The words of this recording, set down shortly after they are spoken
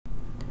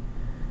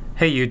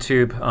Hey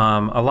YouTube,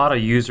 a lot of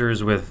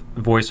users with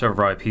voice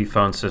over IP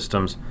phone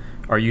systems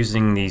are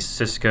using these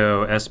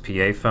Cisco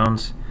SPA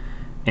phones,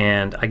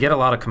 and I get a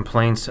lot of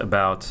complaints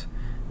about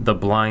the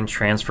blind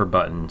transfer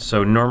button.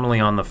 So normally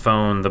on the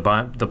phone, the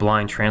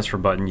blind transfer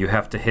button, you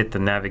have to hit the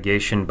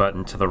navigation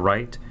button to the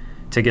right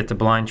to get to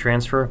blind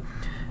transfer,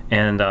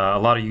 and a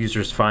lot of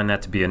users find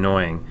that to be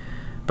annoying.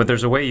 But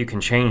there's a way you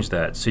can change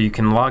that. So you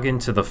can log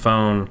into the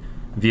phone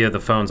via the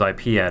phone's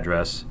IP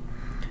address,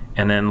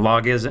 and then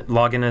log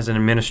in as an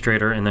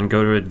administrator, and then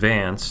go to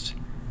Advanced.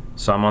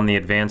 So I'm on the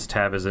Advanced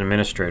tab as an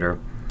administrator,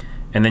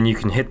 and then you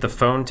can hit the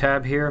Phone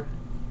tab here,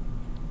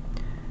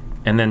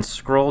 and then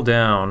scroll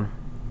down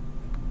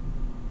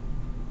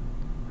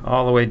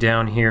all the way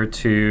down here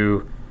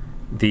to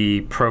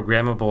the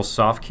programmable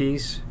soft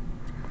keys,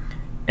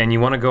 and you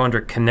want to go under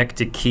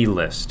Connected Key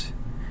List.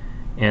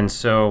 And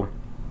so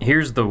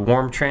here's the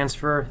warm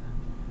transfer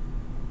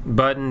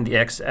button, the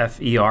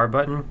XFER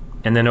button,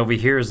 and then over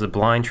here is the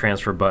blind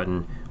transfer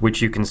button,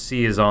 which you can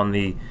see is on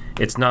the,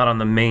 it's not on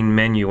the main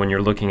menu when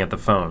you're looking at the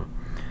phone.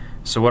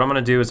 So what I'm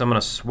going to do is I'm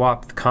going to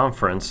swap the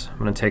conference. I'm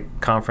going to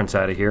take conference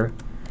out of here,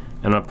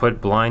 and I'm going to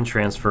put blind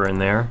transfer in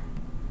there,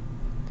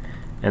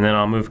 and then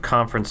I'll move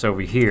conference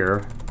over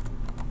here,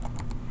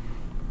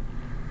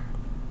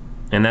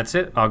 and that's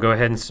it. I'll go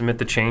ahead and submit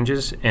the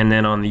changes, and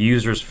then on the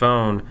user's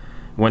phone,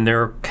 when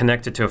they're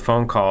connected to a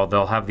phone call,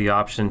 they'll have the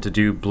option to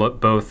do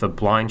both a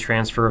blind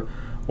transfer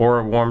or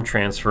a warm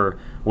transfer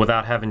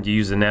without having to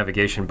use the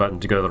navigation button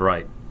to go to the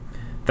right.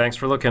 Thanks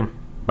for looking.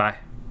 Bye.